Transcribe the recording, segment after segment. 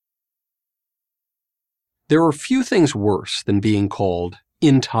There are few things worse than being called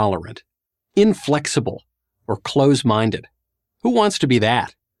intolerant, inflexible, or close-minded. Who wants to be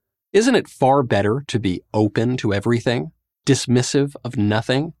that? Isn't it far better to be open to everything, dismissive of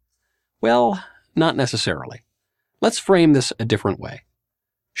nothing? Well, not necessarily. Let's frame this a different way.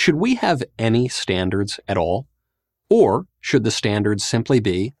 Should we have any standards at all? Or should the standards simply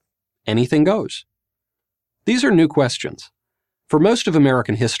be anything goes? These are new questions. For most of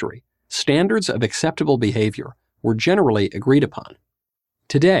American history, standards of acceptable behavior were generally agreed upon.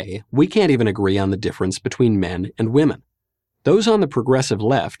 Today, we can't even agree on the difference between men and women. Those on the progressive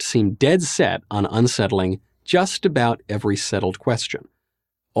left seem dead set on unsettling just about every settled question,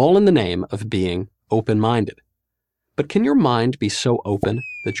 all in the name of being open-minded. But can your mind be so open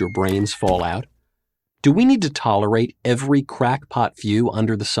that your brains fall out? Do we need to tolerate every crackpot view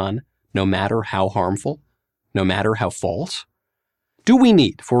under the sun, no matter how harmful, no matter how false? Do we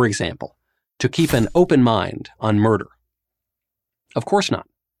need, for example, to keep an open mind on murder? Of course not.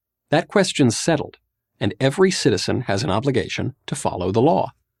 That question's settled, and every citizen has an obligation to follow the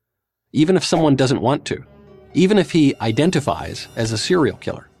law. Even if someone doesn't want to, even if he identifies as a serial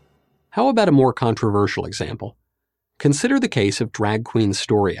killer. How about a more controversial example? Consider the case of Drag Queen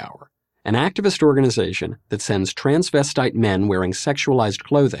Story Hour, an activist organization that sends transvestite men wearing sexualized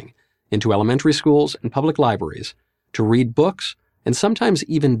clothing into elementary schools and public libraries to read books and sometimes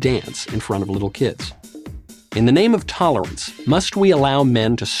even dance in front of little kids. In the name of tolerance, must we allow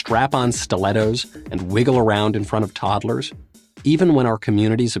men to strap on stilettos and wiggle around in front of toddlers, even when our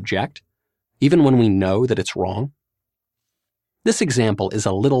communities object, even when we know that it's wrong? This example is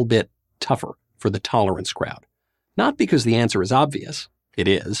a little bit tougher for the tolerance crowd, not because the answer is obvious, it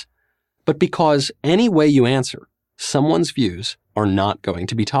is, but because any way you answer, someone's views are not going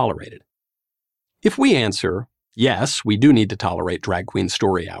to be tolerated. If we answer, yes, we do need to tolerate Drag Queen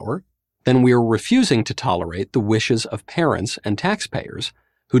Story Hour, then we are refusing to tolerate the wishes of parents and taxpayers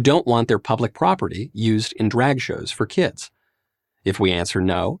who don't want their public property used in drag shows for kids. If we answer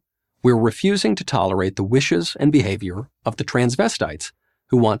no, we're refusing to tolerate the wishes and behavior of the transvestites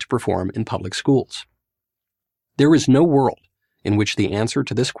who want to perform in public schools. There is no world in which the answer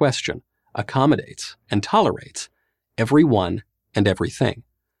to this question accommodates and tolerates everyone and everything.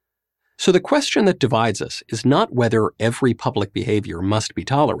 So the question that divides us is not whether every public behavior must be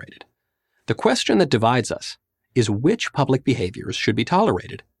tolerated. The question that divides us is which public behaviors should be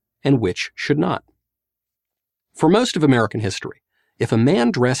tolerated and which should not. For most of American history, if a man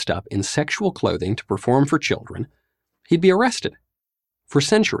dressed up in sexual clothing to perform for children, he'd be arrested. For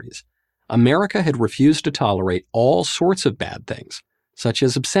centuries, America had refused to tolerate all sorts of bad things, such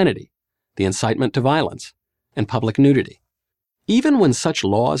as obscenity, the incitement to violence, and public nudity. Even when such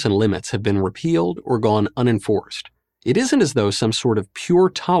laws and limits have been repealed or gone unenforced, it isn't as though some sort of pure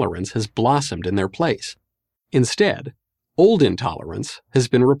tolerance has blossomed in their place. Instead, old intolerance has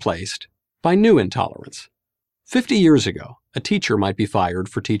been replaced by new intolerance. 50 years ago, a teacher might be fired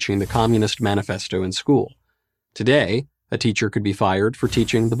for teaching the Communist Manifesto in school. Today, a teacher could be fired for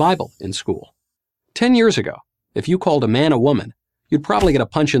teaching the Bible in school. 10 years ago, if you called a man a woman, you'd probably get a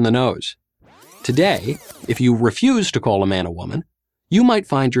punch in the nose. Today, if you refuse to call a man a woman, you might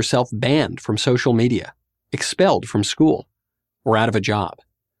find yourself banned from social media, expelled from school, or out of a job.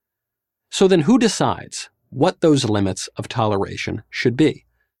 So then who decides what those limits of toleration should be?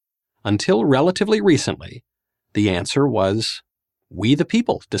 Until relatively recently, the answer was, we the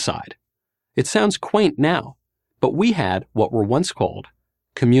people decide. It sounds quaint now, but we had what were once called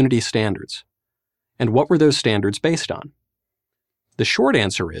community standards. And what were those standards based on? The short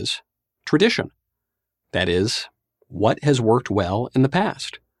answer is tradition. That is, what has worked well in the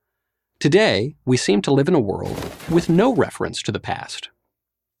past. Today, we seem to live in a world with no reference to the past.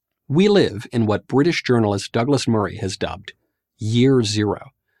 We live in what British journalist Douglas Murray has dubbed Year Zero.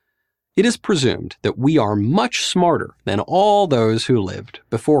 It is presumed that we are much smarter than all those who lived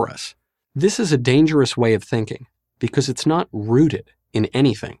before us. This is a dangerous way of thinking because it's not rooted in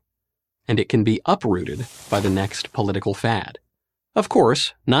anything, and it can be uprooted by the next political fad. Of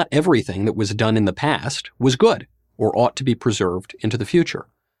course, not everything that was done in the past was good or ought to be preserved into the future.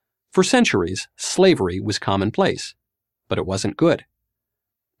 For centuries, slavery was commonplace, but it wasn't good.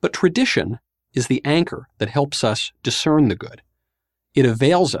 But tradition is the anchor that helps us discern the good. It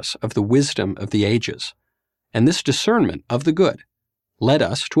avails us of the wisdom of the ages, and this discernment of the good led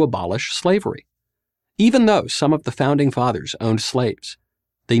us to abolish slavery. Even though some of the founding fathers owned slaves,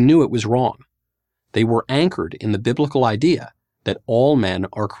 they knew it was wrong. They were anchored in the biblical idea that all men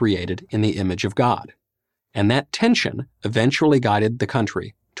are created in the image of God, and that tension eventually guided the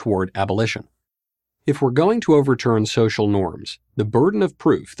country toward abolition. If we're going to overturn social norms, the burden of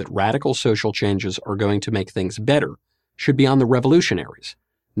proof that radical social changes are going to make things better should be on the revolutionaries,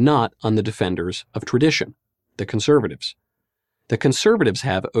 not on the defenders of tradition, the conservatives. The conservatives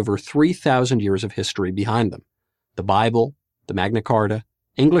have over 3,000 years of history behind them. The Bible, the Magna Carta,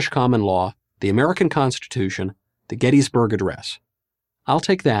 English common law, the American Constitution, the Gettysburg Address. I'll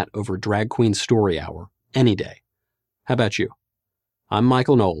take that over Drag Queen Story Hour any day. How about you? I'm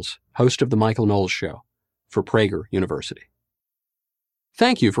Michael Knowles, host of The Michael Knowles Show, for Prager University.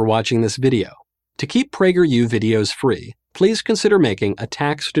 Thank you for watching this video. To keep PragerU videos free, please consider making a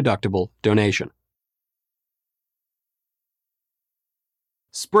tax-deductible donation.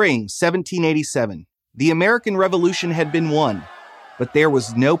 Spring 1787. The American Revolution had been won, but there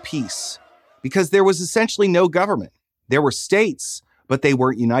was no peace, because there was essentially no government. There were states, but they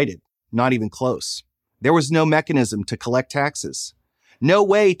weren't united, not even close. There was no mechanism to collect taxes, no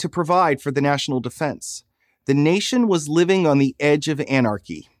way to provide for the national defense. The nation was living on the edge of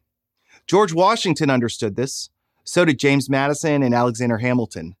anarchy. George Washington understood this. So did James Madison and Alexander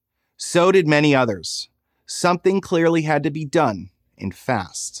Hamilton. So did many others. Something clearly had to be done, and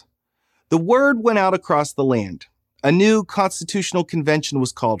fast. The word went out across the land. A new constitutional convention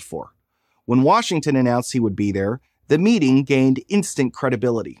was called for. When Washington announced he would be there, the meeting gained instant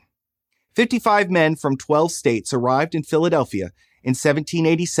credibility. 55 men from 12 states arrived in Philadelphia in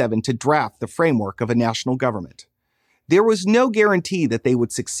 1787 to draft the framework of a national government. There was no guarantee that they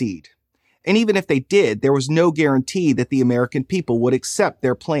would succeed. And even if they did, there was no guarantee that the American people would accept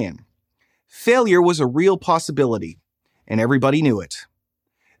their plan. Failure was a real possibility, and everybody knew it.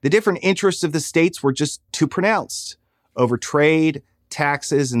 The different interests of the states were just too pronounced, over trade,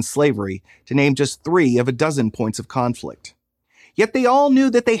 taxes, and slavery, to name just 3 of a dozen points of conflict. Yet they all knew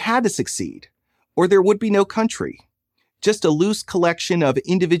that they had to succeed, or there would be no country. Just a loose collection of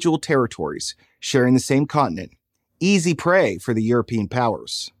individual territories sharing the same continent, easy prey for the European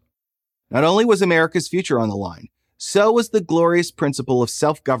powers. Not only was America's future on the line, so was the glorious principle of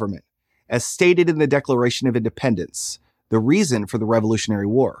self-government, as stated in the Declaration of Independence, the reason for the Revolutionary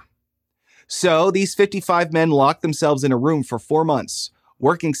War. So these 55 men locked themselves in a room for 4 months,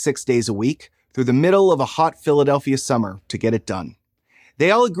 working 6 days a week through the middle of a hot Philadelphia summer to get it done. They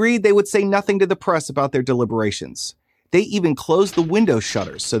all agreed they would say nothing to the press about their deliberations. They even closed the window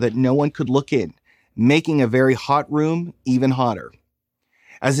shutters so that no one could look in, making a very hot room even hotter.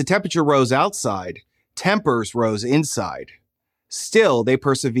 As the temperature rose outside, tempers rose inside. Still, they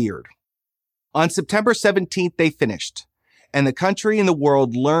persevered. On September 17th, they finished, and the country and the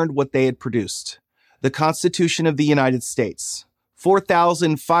world learned what they had produced. The Constitution of the United States.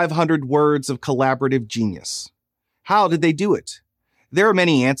 4,500 words of collaborative genius. How did they do it? There are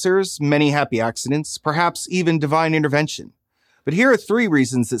many answers, many happy accidents, perhaps even divine intervention. But here are 3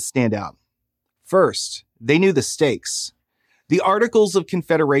 reasons that stand out. First, they knew the stakes. The Articles of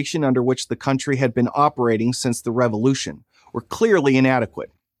Confederation under which the country had been operating since the Revolution were clearly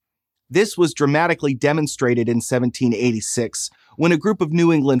inadequate. This was dramatically demonstrated in 1786 when a group of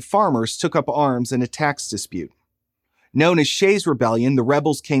New England farmers took up arms in a tax dispute. Known as Shays' Rebellion, the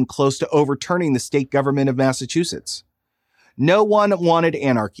rebels came close to overturning the state government of Massachusetts. No one wanted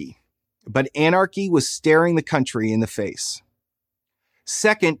anarchy, but anarchy was staring the country in the face.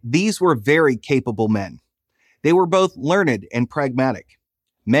 Second, these were very capable men. They were both learned and pragmatic.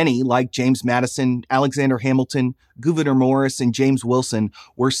 Many, like James Madison, Alexander Hamilton, Gouverneur Morris, and James Wilson,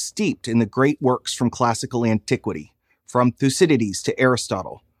 were steeped in the great works from classical antiquity, from Thucydides to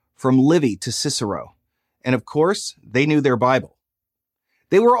Aristotle, from Livy to Cicero. And of course, they knew their Bible.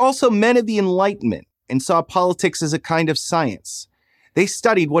 They were also men of the Enlightenment and saw politics as a kind of science. They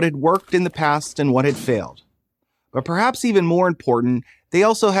studied what had worked in the past and what had failed. But perhaps even more important, they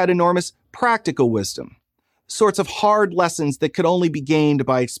also had enormous practical wisdom. Sorts of hard lessons that could only be gained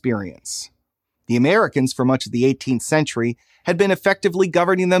by experience. The Americans, for much of the 18th century, had been effectively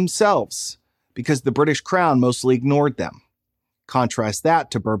governing themselves because the British crown mostly ignored them. Contrast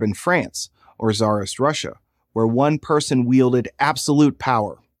that to Bourbon France or Tsarist Russia, where one person wielded absolute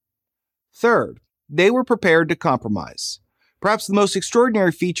power. Third, they were prepared to compromise. Perhaps the most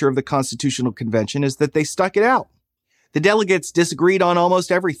extraordinary feature of the Constitutional Convention is that they stuck it out. The delegates disagreed on almost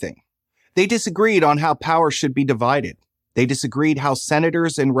everything. They disagreed on how power should be divided. They disagreed how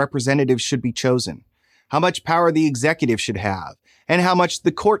senators and representatives should be chosen, how much power the executive should have, and how much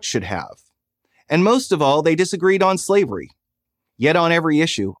the court should have. And most of all, they disagreed on slavery. Yet on every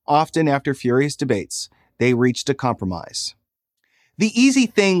issue, often after furious debates, they reached a compromise. The easy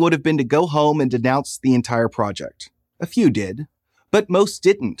thing would have been to go home and denounce the entire project. A few did, but most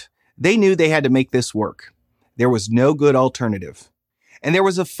didn't. They knew they had to make this work. There was no good alternative. And there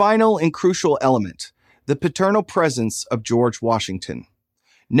was a final and crucial element, the paternal presence of George Washington.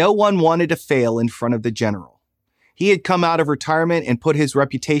 No one wanted to fail in front of the general. He had come out of retirement and put his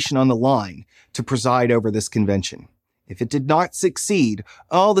reputation on the line to preside over this convention. If it did not succeed,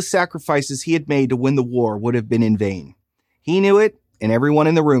 all the sacrifices he had made to win the war would have been in vain. He knew it, and everyone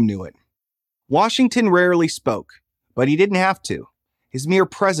in the room knew it. Washington rarely spoke, but he didn't have to. His mere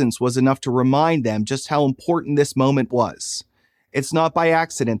presence was enough to remind them just how important this moment was. It's not by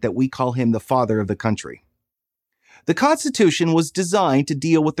accident that we call him the father of the country. The Constitution was designed to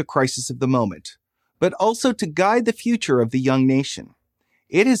deal with the crisis of the moment, but also to guide the future of the young nation.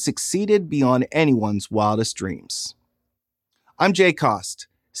 It has succeeded beyond anyone's wildest dreams. I'm Jay Cost,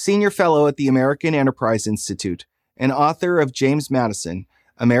 Senior Fellow at the American Enterprise Institute and author of James Madison,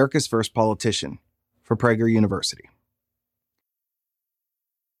 America's First Politician, for Prager University.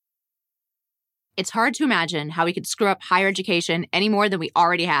 It's hard to imagine how we could screw up higher education any more than we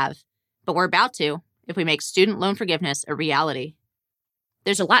already have, but we're about to if we make student loan forgiveness a reality.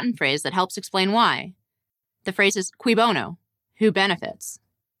 There's a Latin phrase that helps explain why. The phrase is cui bono, who benefits.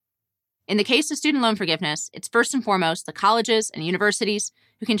 In the case of student loan forgiveness, it's first and foremost the colleges and universities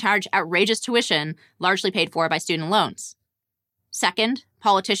who can charge outrageous tuition largely paid for by student loans. Second,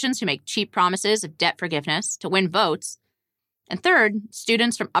 politicians who make cheap promises of debt forgiveness to win votes. And third,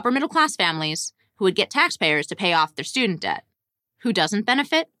 students from upper middle class families who would get taxpayers to pay off their student debt. Who doesn't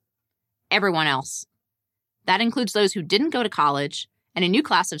benefit? Everyone else. That includes those who didn't go to college, and a new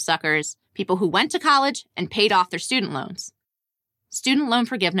class of suckers, people who went to college and paid off their student loans. Student loan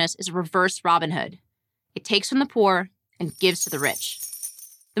forgiveness is a reverse Robin Hood. It takes from the poor and gives to the rich.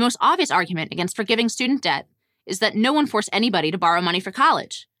 The most obvious argument against forgiving student debt is that no one forced anybody to borrow money for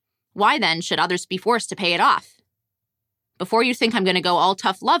college. Why then should others be forced to pay it off? Before you think I'm going to go all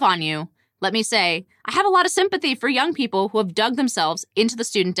tough love on you, let me say, I have a lot of sympathy for young people who have dug themselves into the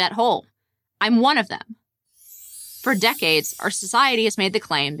student debt hole. I'm one of them. For decades, our society has made the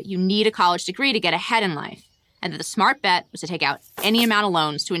claim that you need a college degree to get ahead in life, and that the smart bet was to take out any amount of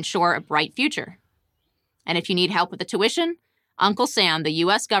loans to ensure a bright future. And if you need help with the tuition, Uncle Sam, the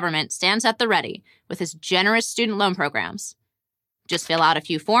U.S. government, stands at the ready with his generous student loan programs. Just fill out a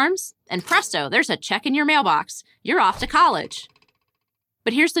few forms, and presto, there's a check in your mailbox. You're off to college.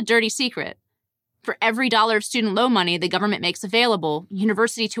 But here's the dirty secret. For every dollar of student loan money the government makes available,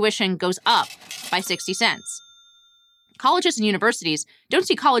 university tuition goes up by 60 cents. Colleges and universities don't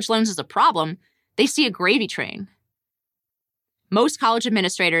see college loans as a problem. They see a gravy train. Most college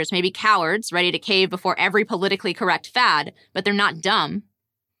administrators may be cowards ready to cave before every politically correct fad, but they're not dumb.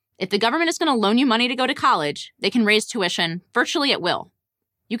 If the government is going to loan you money to go to college, they can raise tuition virtually at will.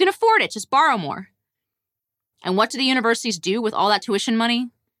 You can afford it, just borrow more. And what do the universities do with all that tuition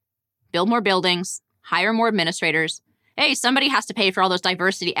money? Build more buildings, hire more administrators. Hey, somebody has to pay for all those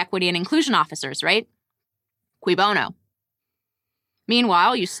diversity, equity, and inclusion officers, right? Cui bono.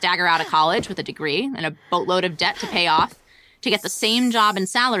 Meanwhile, you stagger out of college with a degree and a boatload of debt to pay off to get the same job and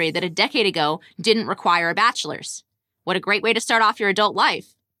salary that a decade ago didn't require a bachelor's. What a great way to start off your adult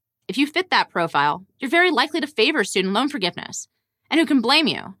life. If you fit that profile, you're very likely to favor student loan forgiveness. And who can blame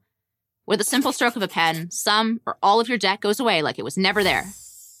you? With a simple stroke of a pen, some or all of your debt goes away like it was never there.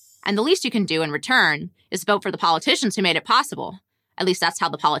 And the least you can do in return is vote for the politicians who made it possible. At least that's how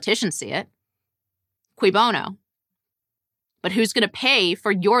the politicians see it. Cui bono. But who's going to pay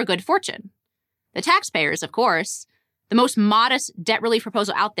for your good fortune? The taxpayers, of course. The most modest debt relief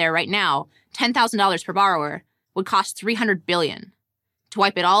proposal out there right now, $10,000 per borrower, would cost $300 billion. To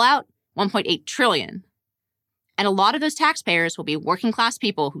wipe it all out, $1.8 trillion. And a lot of those taxpayers will be working class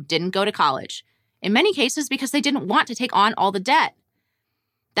people who didn't go to college, in many cases because they didn't want to take on all the debt.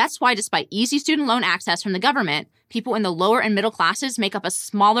 That's why, despite easy student loan access from the government, people in the lower and middle classes make up a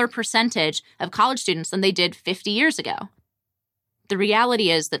smaller percentage of college students than they did 50 years ago. The reality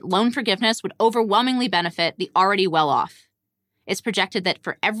is that loan forgiveness would overwhelmingly benefit the already well-off. It's projected that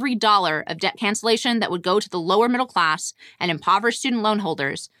for every dollar of debt cancellation that would go to the lower middle class and impoverished student loan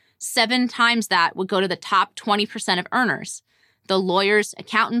holders, 7 times that would go to the top 20% of earners, the lawyers,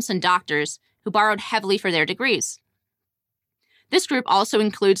 accountants, and doctors who borrowed heavily for their degrees. This group also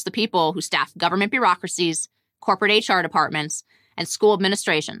includes the people who staff government bureaucracies, corporate HR departments, and school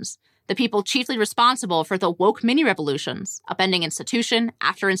administrations, the people chiefly responsible for the woke mini-revolutions, upending institution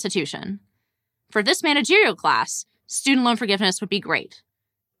after institution. For this managerial class, student loan forgiveness would be great.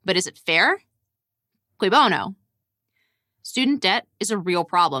 But is it fair? Cui bono. Student debt is a real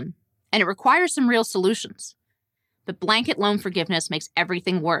problem, and it requires some real solutions. But blanket loan forgiveness makes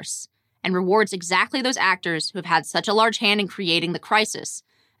everything worse, and rewards exactly those actors who have had such a large hand in creating the crisis,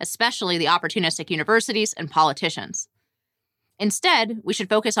 especially the opportunistic universities and politicians. Instead, we should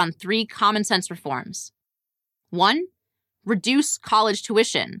focus on 3 common sense reforms. 1. Reduce college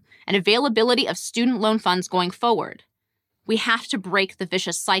tuition and availability of student loan funds going forward. We have to break the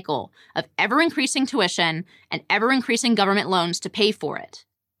vicious cycle of ever-increasing tuition and ever-increasing government loans to pay for it.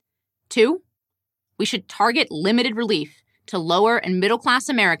 2. We should target limited relief to lower and middle-class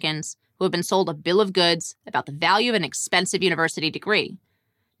Americans who have been sold a bill of goods about the value of an expensive university degree,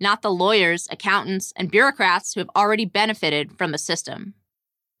 not the lawyers, accountants, and bureaucrats who have already benefited from the system.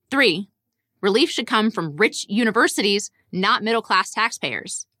 3. Relief should come from rich universities, not middle-class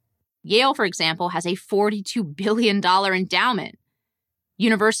taxpayers. Yale, for example, has a $42 billion endowment.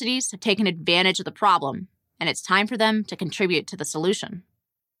 Universities have taken advantage of the problem, and it's time for them to contribute to the solution.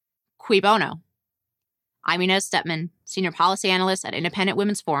 Cui bono? I'm Inez Stepman, Senior Policy Analyst at Independent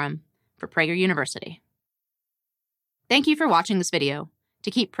Women's Forum for Prager University. Thank you for watching this video. To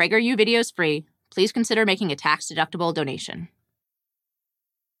keep PragerU videos free, please consider making a tax-deductible donation.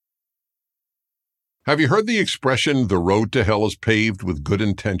 Have you heard the expression, the road to hell is paved with good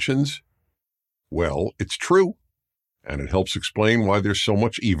intentions? Well, it's true, and it helps explain why there's so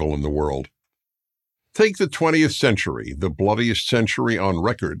much evil in the world. Take the 20th century, the bloodiest century on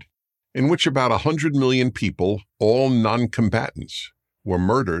record, in which about 100 million people, all non-combatants, were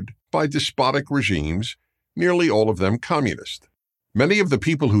murdered by despotic regimes, nearly all of them communist. Many of the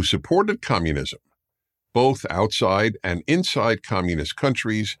people who supported communism, both outside and inside communist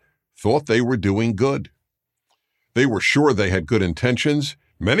countries, thought they were doing good. They were sure they had good intentions.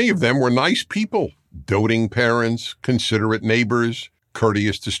 Many of them were nice people, doting parents, considerate neighbors,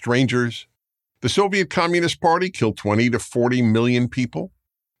 courteous to strangers. The Soviet Communist Party killed 20 to 40 million people.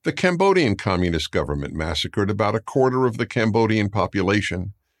 The Cambodian Communist government massacred about a quarter of the Cambodian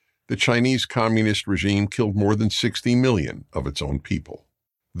population. The Chinese Communist regime killed more than 60 million of its own people.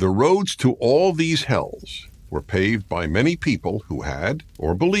 The roads to all these hells were paved by many people who had,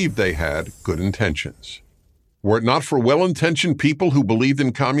 or believed they had, good intentions. Were it not for well-intentioned people who believed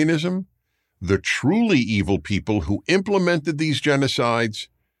in communism, the truly evil people who implemented these genocides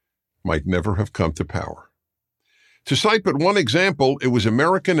might never have come to power. To cite but one example, it was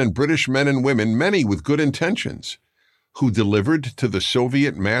American and British men and women, many with good intentions, who delivered to the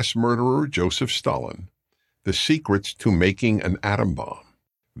Soviet mass murderer Joseph Stalin the secrets to making an atom bomb.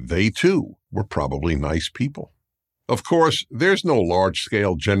 They, too, were probably nice people. Of course, there's no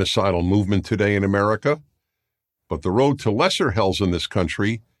large-scale genocidal movement today in America, but the road to lesser hells in this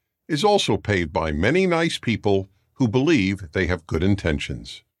country is also paved by many nice people who believe they have good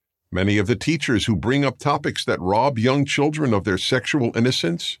intentions. Many of the teachers who bring up topics that rob young children of their sexual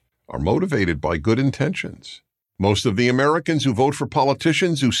innocence are motivated by good intentions. Most of the Americans who vote for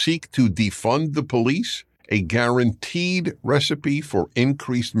politicians who seek to defund the police, a guaranteed recipe for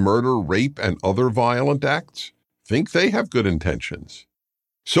increased murder, rape, and other violent acts, think they have good intentions.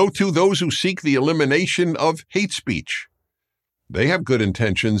 So too those who seek the elimination of hate speech. They have good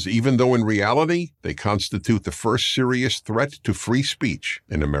intentions, even though in reality they constitute the first serious threat to free speech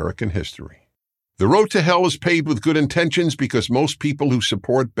in American history. The road to hell is paved with good intentions because most people who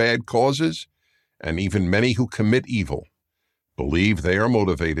support bad causes, and even many who commit evil, believe they are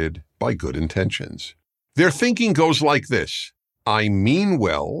motivated by good intentions. Their thinking goes like this: I mean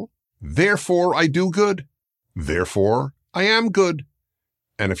well, therefore I do good. Therefore I am good.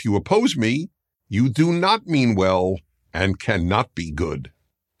 And if you oppose me, you do not mean well and cannot be good.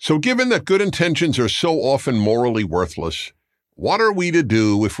 So given that good intentions are so often morally worthless, what are we to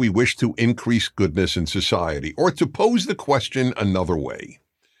do if we wish to increase goodness in society? Or to pose the question another way,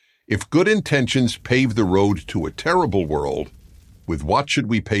 if good intentions pave the road to a terrible world, with what should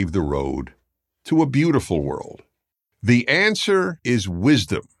we pave the road to a beautiful world? The answer is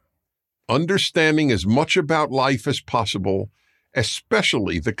wisdom, understanding as much about life as possible,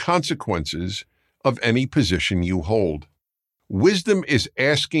 especially the consequences of any position you hold. Wisdom is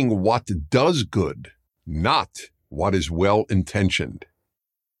asking what does good, not what is well-intentioned.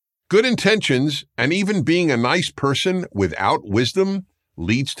 Good intentions, and even being a nice person without wisdom,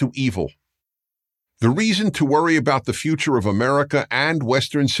 leads to evil. The reason to worry about the future of America and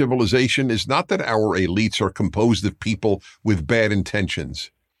Western civilization is not that our elites are composed of people with bad intentions.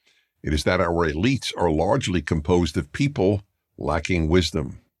 It is that our elites are largely composed of people lacking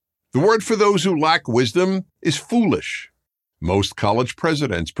wisdom. The word for those who lack wisdom is foolish. Most college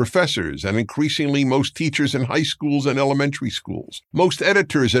presidents, professors, and increasingly most teachers in high schools and elementary schools, most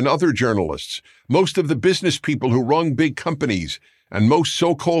editors and other journalists, most of the business people who run big companies, and most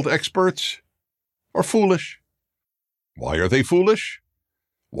so-called experts are foolish. Why are they foolish?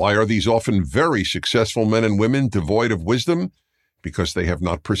 Why are these often very successful men and women devoid of wisdom? Because they have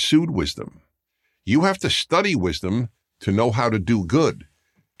not pursued wisdom. You have to study wisdom to know how to do good,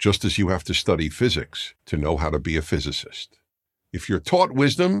 just as you have to study physics to know how to be a physicist. If you're taught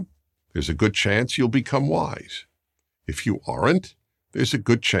wisdom, there's a good chance you'll become wise. If you aren't, there's a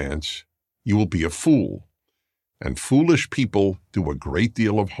good chance you will be a fool. And foolish people do a great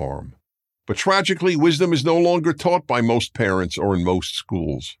deal of harm. But tragically, wisdom is no longer taught by most parents or in most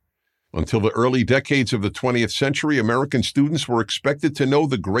schools. Until the early decades of the 20th century, American students were expected to know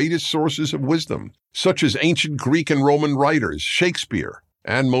the greatest sources of wisdom, such as ancient Greek and Roman writers, Shakespeare,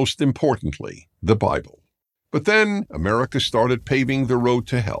 and most importantly, the Bible. But then America started paving the road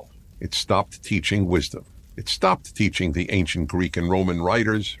to hell. It stopped teaching wisdom. It stopped teaching the ancient Greek and Roman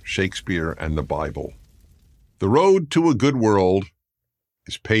writers, Shakespeare, and the Bible. The road to a good world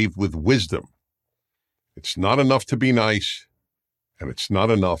is paved with wisdom. It's not enough to be nice, and it's not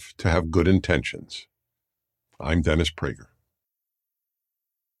enough to have good intentions. I'm Dennis Prager.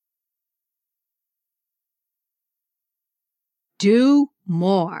 Do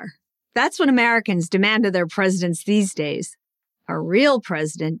more. That's what Americans demand of their presidents these days. A real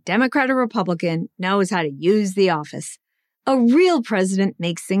president, Democrat or Republican, knows how to use the office. A real president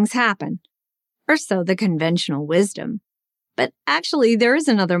makes things happen. Or so the conventional wisdom. But actually, there is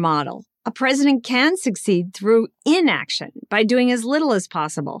another model. A president can succeed through inaction by doing as little as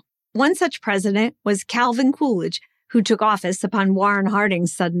possible. One such president was Calvin Coolidge, who took office upon Warren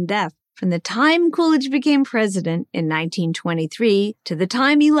Harding's sudden death. From the time Coolidge became president in 1923 to the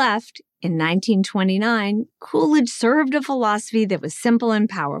time he left in 1929, Coolidge served a philosophy that was simple and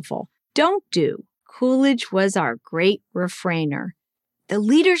powerful. Don't do. Coolidge was our great refrainer. The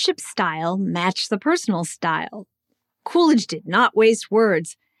leadership style matched the personal style. Coolidge did not waste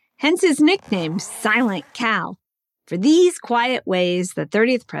words, hence his nickname, Silent Cal. For these quiet ways, the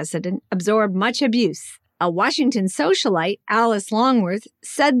 30th president absorbed much abuse. A Washington socialite, Alice Longworth,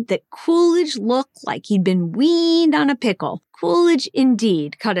 said that Coolidge looked like he'd been weaned on a pickle. Coolidge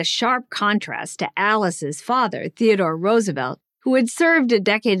indeed cut a sharp contrast to Alice's father, Theodore Roosevelt, who had served a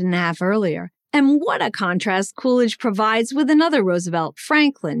decade and a half earlier. And what a contrast Coolidge provides with another Roosevelt,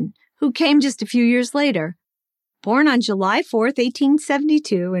 Franklin, who came just a few years later. Born on July 4,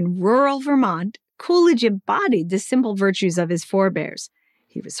 1872, in rural Vermont, Coolidge embodied the simple virtues of his forebears.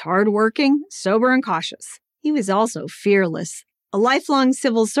 He was hardworking, sober, and cautious. He was also fearless. A lifelong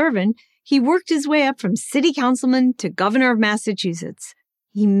civil servant, he worked his way up from city councilman to governor of Massachusetts.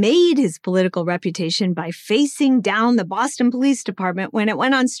 He made his political reputation by facing down the Boston Police Department when it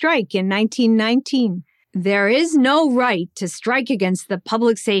went on strike in 1919. There is no right to strike against the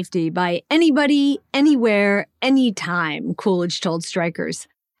public safety by anybody, anywhere, anytime, Coolidge told strikers.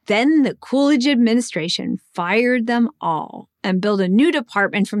 Then the Coolidge administration fired them all and built a new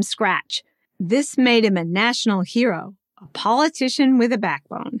department from scratch. This made him a national hero, a politician with a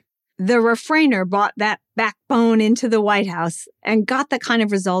backbone. The refrainer brought that backbone into the White House and got the kind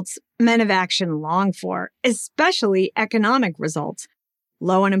of results men of action long for, especially economic results.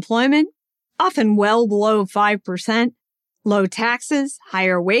 Low unemployment, often well below 5%, low taxes,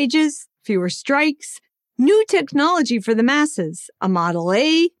 higher wages, fewer strikes, new technology for the masses, a Model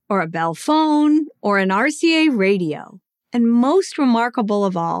A or a Bell phone or an RCA radio. And most remarkable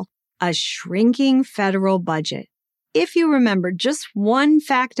of all, a shrinking federal budget. If you remember just one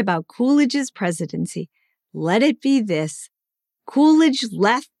fact about Coolidge's presidency, let it be this. Coolidge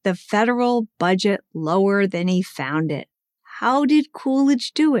left the federal budget lower than he found it. How did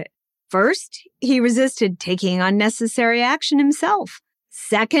Coolidge do it? First, he resisted taking unnecessary action himself.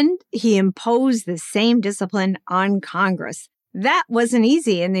 Second, he imposed the same discipline on Congress. That wasn't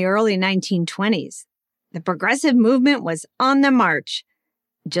easy in the early 1920s. The progressive movement was on the march.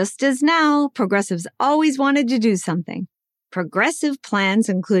 Just as now, progressives always wanted to do something. Progressive plans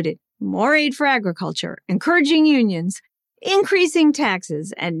included more aid for agriculture, encouraging unions, increasing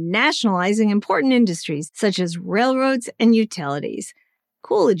taxes, and nationalizing important industries such as railroads and utilities.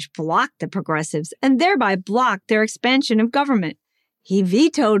 Coolidge blocked the progressives and thereby blocked their expansion of government. He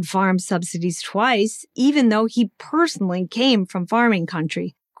vetoed farm subsidies twice, even though he personally came from farming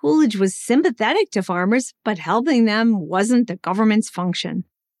country. Coolidge was sympathetic to farmers, but helping them wasn't the government's function.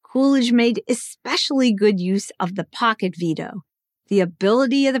 Coolidge made especially good use of the pocket veto, the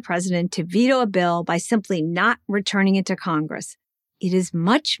ability of the president to veto a bill by simply not returning it to Congress. It is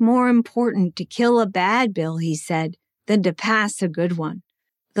much more important to kill a bad bill, he said, than to pass a good one.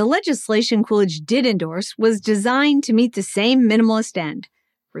 The legislation Coolidge did endorse was designed to meet the same minimalist end,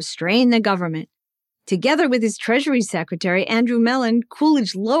 restrain the government. Together with his Treasury Secretary, Andrew Mellon,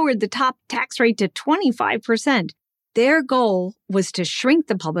 Coolidge lowered the top tax rate to 25%. Their goal was to shrink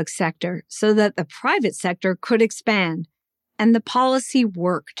the public sector so that the private sector could expand. And the policy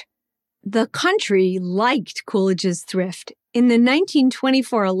worked. The country liked Coolidge's thrift. In the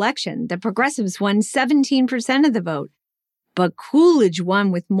 1924 election, the progressives won 17% of the vote, but Coolidge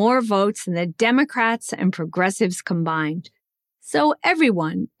won with more votes than the Democrats and progressives combined. So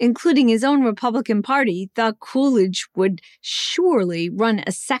everyone, including his own Republican Party, thought Coolidge would surely run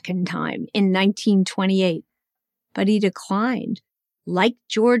a second time in 1928. But he declined. Like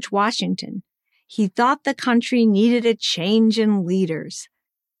George Washington, he thought the country needed a change in leaders.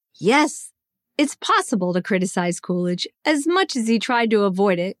 Yes, it's possible to criticize Coolidge. As much as he tried to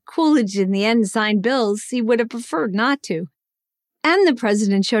avoid it, Coolidge in the end signed bills he would have preferred not to. And the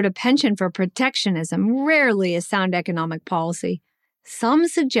president showed a penchant for protectionism, rarely a sound economic policy. Some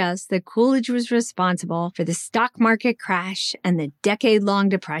suggest that Coolidge was responsible for the stock market crash and the decade-long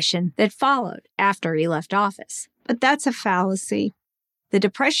depression that followed after he left office. But that's a fallacy. The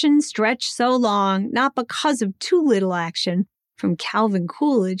depression stretched so long not because of too little action from Calvin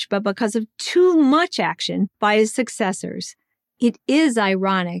Coolidge, but because of too much action by his successors. It is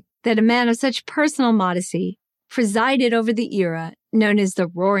ironic that a man of such personal modesty presided over the era known as the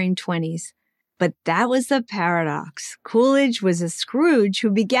Roaring Twenties. But that was the paradox. Coolidge was a Scrooge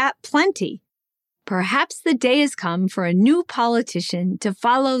who begat plenty. Perhaps the day has come for a new politician to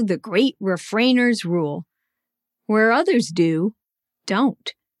follow the great refrainer's rule. Where others do,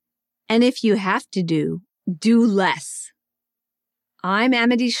 don't. And if you have to do less. I'm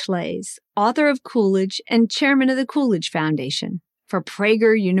Amity Schlaze, author of Coolidge and chairman of the Coolidge Foundation for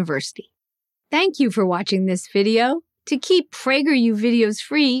Prager University. Thank you for watching this video. To keep PragerU videos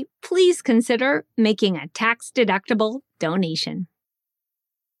free, please consider making a tax-deductible donation.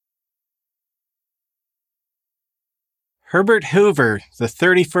 Herbert Hoover, the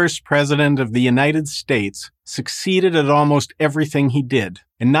 31st President of the United States, succeeded at almost everything he did.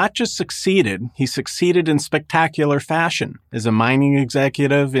 And not just succeeded, he succeeded in spectacular fashion. As a mining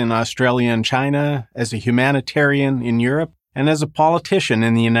executive in Australia and China, as a humanitarian in Europe, and as a politician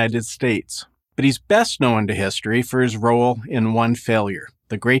in the United States. But he's best known to history for his role in one failure,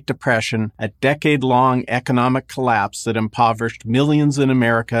 the Great Depression, a decade-long economic collapse that impoverished millions in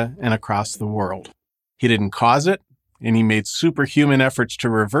America and across the world. He didn't cause it, and he made superhuman efforts to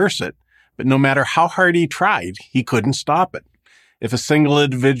reverse it, but no matter how hard he tried, he couldn't stop it. If a single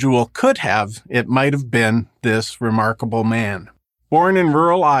individual could have, it might have been this remarkable man. Born in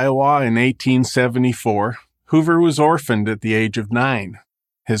rural Iowa in 1874, Hoover was orphaned at the age of 9.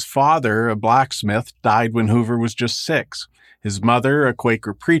 His father, a blacksmith, died when Hoover was just 6. His mother, a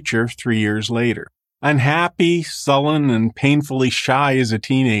Quaker preacher, 3 years later. Unhappy, sullen, and painfully shy as a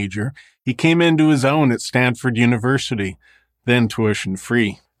teenager, he came into his own at Stanford University, then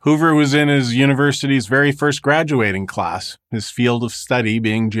tuition-free. Hoover was in his university's very first graduating class, his field of study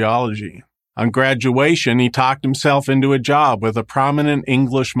being geology. On graduation, he talked himself into a job with a prominent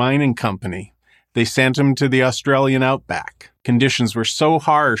English mining company. They sent him to the Australian outback. Conditions were so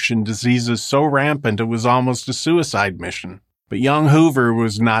harsh and diseases so rampant it was almost a suicide mission. But young Hoover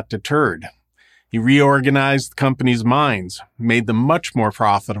was not deterred. He reorganized the company's mines, made them much more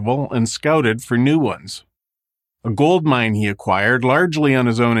profitable, and scouted for new ones. A gold mine he acquired, largely on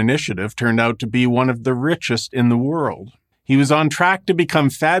his own initiative, turned out to be one of the richest in the world. He was on track to become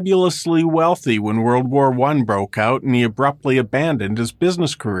fabulously wealthy when World War I broke out and he abruptly abandoned his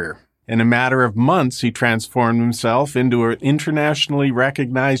business career. In a matter of months, he transformed himself into an internationally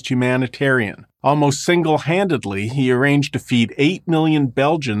recognized humanitarian. Almost single-handedly, he arranged to feed 8 million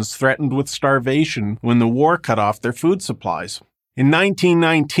Belgians threatened with starvation when the war cut off their food supplies. In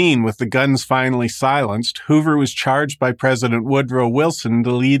 1919, with the guns finally silenced, Hoover was charged by President Woodrow Wilson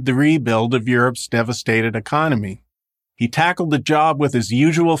to lead the rebuild of Europe's devastated economy. He tackled the job with his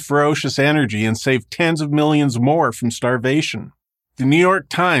usual ferocious energy and saved tens of millions more from starvation. The New York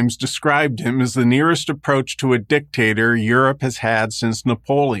Times described him as the nearest approach to a dictator Europe has had since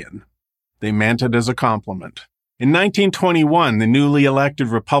Napoleon. They meant it as a compliment. In 1921, the newly elected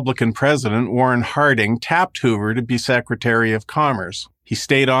Republican president, Warren Harding, tapped Hoover to be Secretary of Commerce. He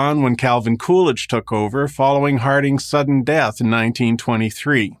stayed on when Calvin Coolidge took over, following Harding's sudden death in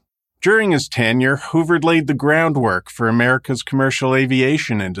 1923. During his tenure, Hoover laid the groundwork for America's commercial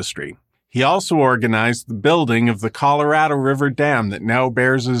aviation industry. He also organized the building of the Colorado River Dam that now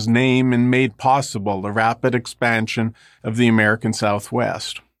bears his name and made possible the rapid expansion of the American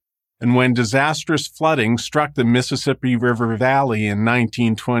Southwest. And when disastrous flooding struck the Mississippi River Valley in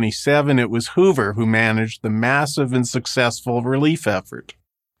 1927, it was Hoover who managed the massive and successful relief effort.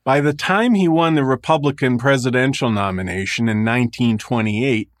 By the time he won the Republican presidential nomination in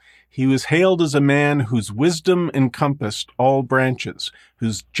 1928, he was hailed as a man whose wisdom encompassed all branches,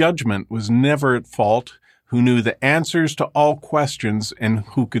 whose judgment was never at fault, who knew the answers to all questions and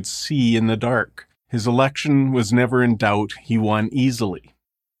who could see in the dark. His election was never in doubt. He won easily.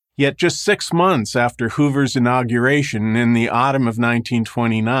 Yet just 6 months after Hoover's inauguration in the autumn of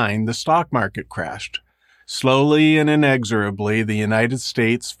 1929, the stock market crashed. Slowly and inexorably, the United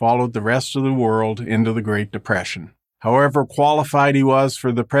States followed the rest of the world into the Great Depression. However qualified he was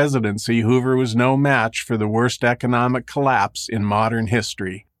for the presidency, Hoover was no match for the worst economic collapse in modern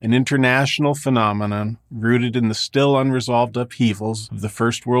history, an international phenomenon rooted in the still unresolved upheavals of the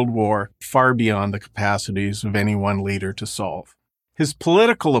First World War, far beyond the capacities of any one leader to solve. His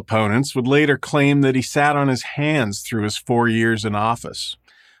political opponents would later claim that he sat on his hands through his 4 years in office.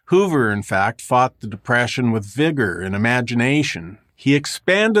 Hoover, in fact, fought the Depression with vigor and imagination. He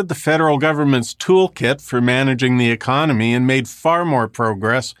expanded the federal government's toolkit for managing the economy and made far more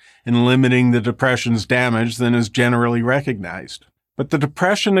progress in limiting the Depression's damage than is generally recognized. But the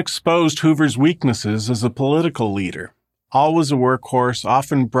Depression exposed Hoover's weaknesses as a political leader. Always a workhorse,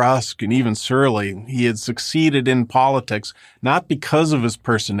 often brusque and even surly, he had succeeded in politics not because of his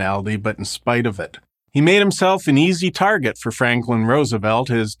personality, but in spite of it. He made himself an easy target for Franklin Roosevelt,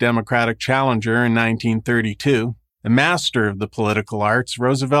 his Democratic challenger in 1932. A master of the political arts,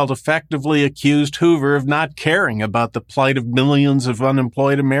 Roosevelt effectively accused Hoover of not caring about the plight of millions of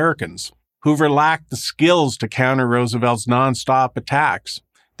unemployed Americans. Hoover lacked the skills to counter Roosevelt's nonstop attacks.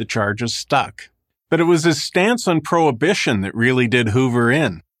 The charges stuck. But it was his stance on prohibition that really did Hoover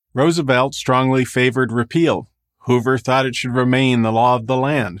in. Roosevelt strongly favored repeal. Hoover thought it should remain the law of the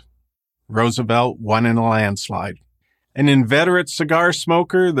land. Roosevelt won in a landslide. An inveterate cigar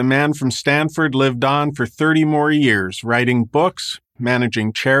smoker, the man from Stanford lived on for 30 more years, writing books,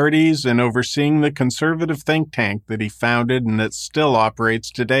 managing charities, and overseeing the conservative think tank that he founded and that still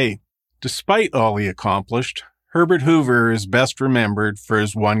operates today. Despite all he accomplished, Herbert Hoover is best remembered for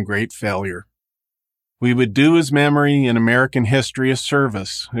his one great failure. We would do his memory in American history a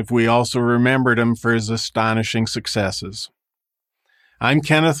service if we also remembered him for his astonishing successes. I'm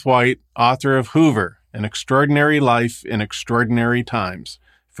Kenneth White, author of Hoover, An Extraordinary Life in Extraordinary Times,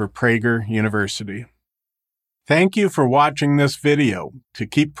 for Prager University. Thank you for watching this video. To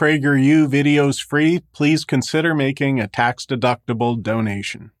keep PragerU videos free, please consider making a tax-deductible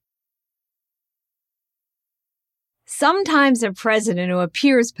donation. Sometimes a president who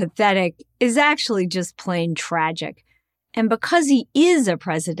appears pathetic is actually just plain tragic. And because he is a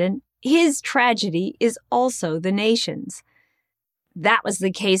president, his tragedy is also the nation's. That was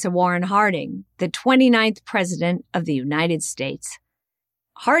the case of Warren Harding, the 29th President of the United States.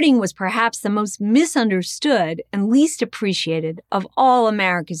 Harding was perhaps the most misunderstood and least appreciated of all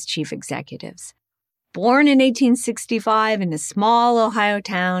America's chief executives. Born in 1865 in a small Ohio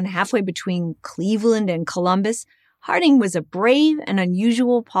town halfway between Cleveland and Columbus, Harding was a brave and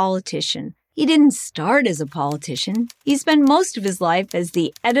unusual politician. He didn't start as a politician. He spent most of his life as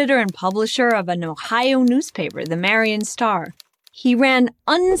the editor and publisher of an Ohio newspaper, the Marion Star. He ran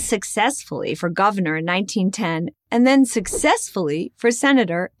unsuccessfully for governor in 1910 and then successfully for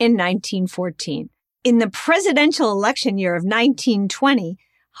senator in 1914. In the presidential election year of 1920,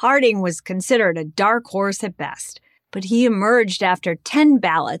 Harding was considered a dark horse at best, but he emerged after 10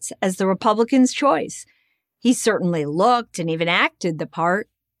 ballots as the Republicans' choice. He certainly looked and even acted the part,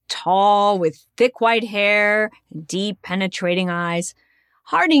 tall with thick white hair and deep penetrating eyes.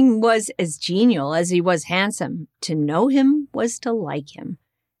 Harding was as genial as he was handsome. To know him was to like him.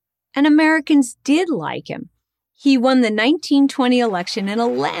 And Americans did like him. He won the 1920 election in a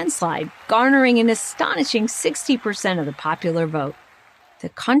landslide, garnering an astonishing 60% of the popular vote. The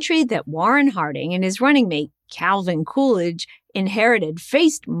country that Warren Harding and his running mate, Calvin Coolidge, inherited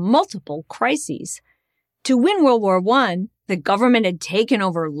faced multiple crises. To win World War I, the government had taken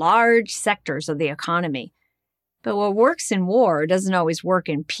over large sectors of the economy. But what works in war doesn't always work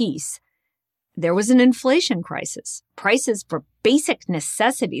in peace. There was an inflation crisis. Prices for basic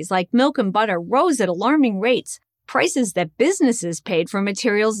necessities like milk and butter rose at alarming rates. Prices that businesses paid for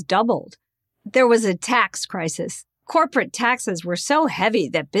materials doubled. There was a tax crisis. Corporate taxes were so heavy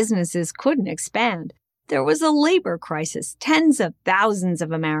that businesses couldn't expand. There was a labor crisis. Tens of thousands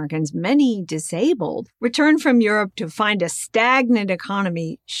of Americans, many disabled, returned from Europe to find a stagnant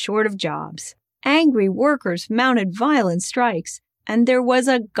economy short of jobs. Angry workers mounted violent strikes, and there was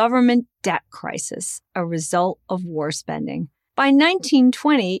a government debt crisis, a result of war spending. By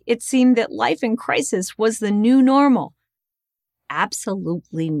 1920, it seemed that life in crisis was the new normal.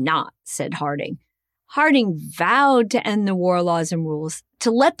 Absolutely not, said Harding. Harding vowed to end the war laws and rules, to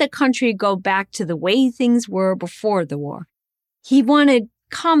let the country go back to the way things were before the war. He wanted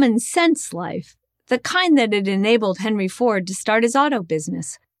common sense life, the kind that had enabled Henry Ford to start his auto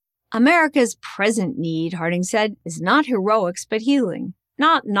business. America's present need, Harding said, is not heroics but healing,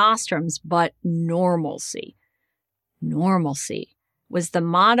 not nostrums but normalcy. Normalcy was the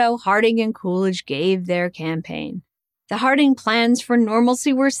motto Harding and Coolidge gave their campaign. The Harding plans for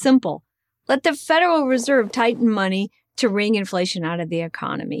normalcy were simple. Let the Federal Reserve tighten money to wring inflation out of the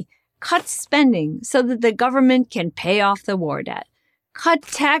economy. Cut spending so that the government can pay off the war debt. Cut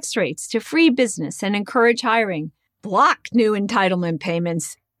tax rates to free business and encourage hiring. Block new entitlement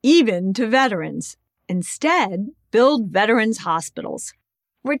payments, even to veterans. Instead, build veterans' hospitals.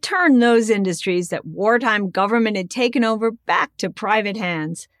 Return those industries that wartime government had taken over back to private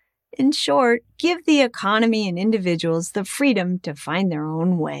hands. In short, give the economy and individuals the freedom to find their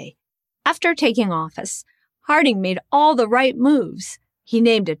own way. After taking office, Harding made all the right moves. He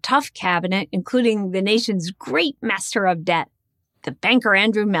named a tough cabinet, including the nation's great master of debt, the banker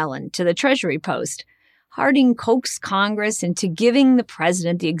Andrew Mellon, to the Treasury post. Harding coaxed Congress into giving the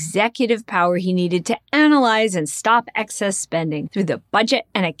president the executive power he needed to analyze and stop excess spending through the Budget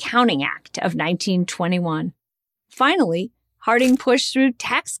and Accounting Act of 1921. Finally, Harding pushed through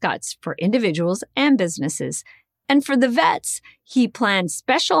tax cuts for individuals and businesses. And for the vets, he planned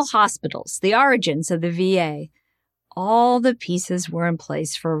special hospitals, the origins of the VA. All the pieces were in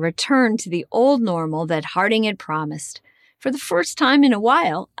place for a return to the old normal that Harding had promised. For the first time in a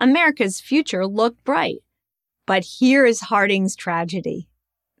while, America's future looked bright. But here is Harding's tragedy.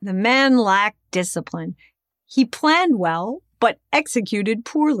 The man lacked discipline. He planned well, but executed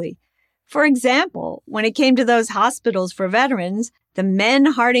poorly. For example, when it came to those hospitals for veterans, the men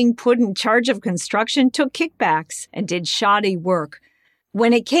Harding put in charge of construction took kickbacks and did shoddy work.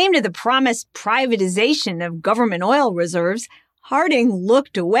 When it came to the promised privatization of government oil reserves, Harding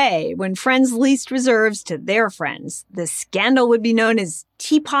looked away when friends leased reserves to their friends. The scandal would be known as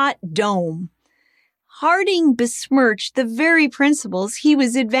Teapot Dome. Harding besmirched the very principles he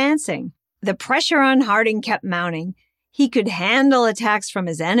was advancing. The pressure on Harding kept mounting. He could handle attacks from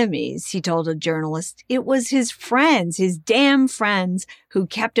his enemies, he told a journalist. It was his friends, his damn friends, who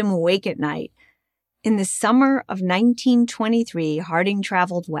kept him awake at night. In the summer of 1923, Harding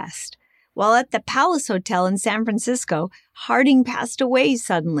traveled west. While at the Palace Hotel in San Francisco, Harding passed away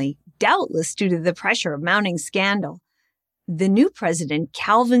suddenly, doubtless due to the pressure of mounting scandal. The new president,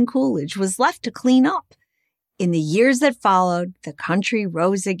 Calvin Coolidge, was left to clean up. In the years that followed, the country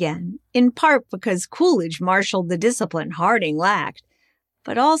rose again, in part because Coolidge marshaled the discipline Harding lacked,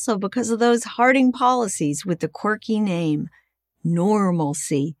 but also because of those Harding policies with the quirky name,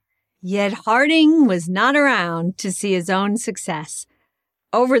 normalcy. Yet Harding was not around to see his own success.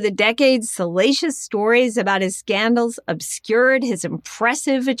 Over the decades, salacious stories about his scandals obscured his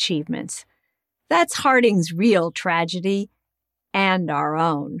impressive achievements. That's Harding's real tragedy, and our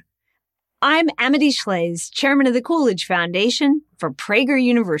own. I'm Amity Schlaze, chairman of the Coolidge Foundation for Prager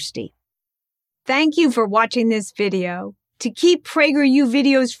University. Thank you for watching this video. To keep PragerU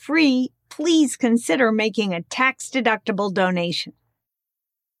videos free, please consider making a tax-deductible donation.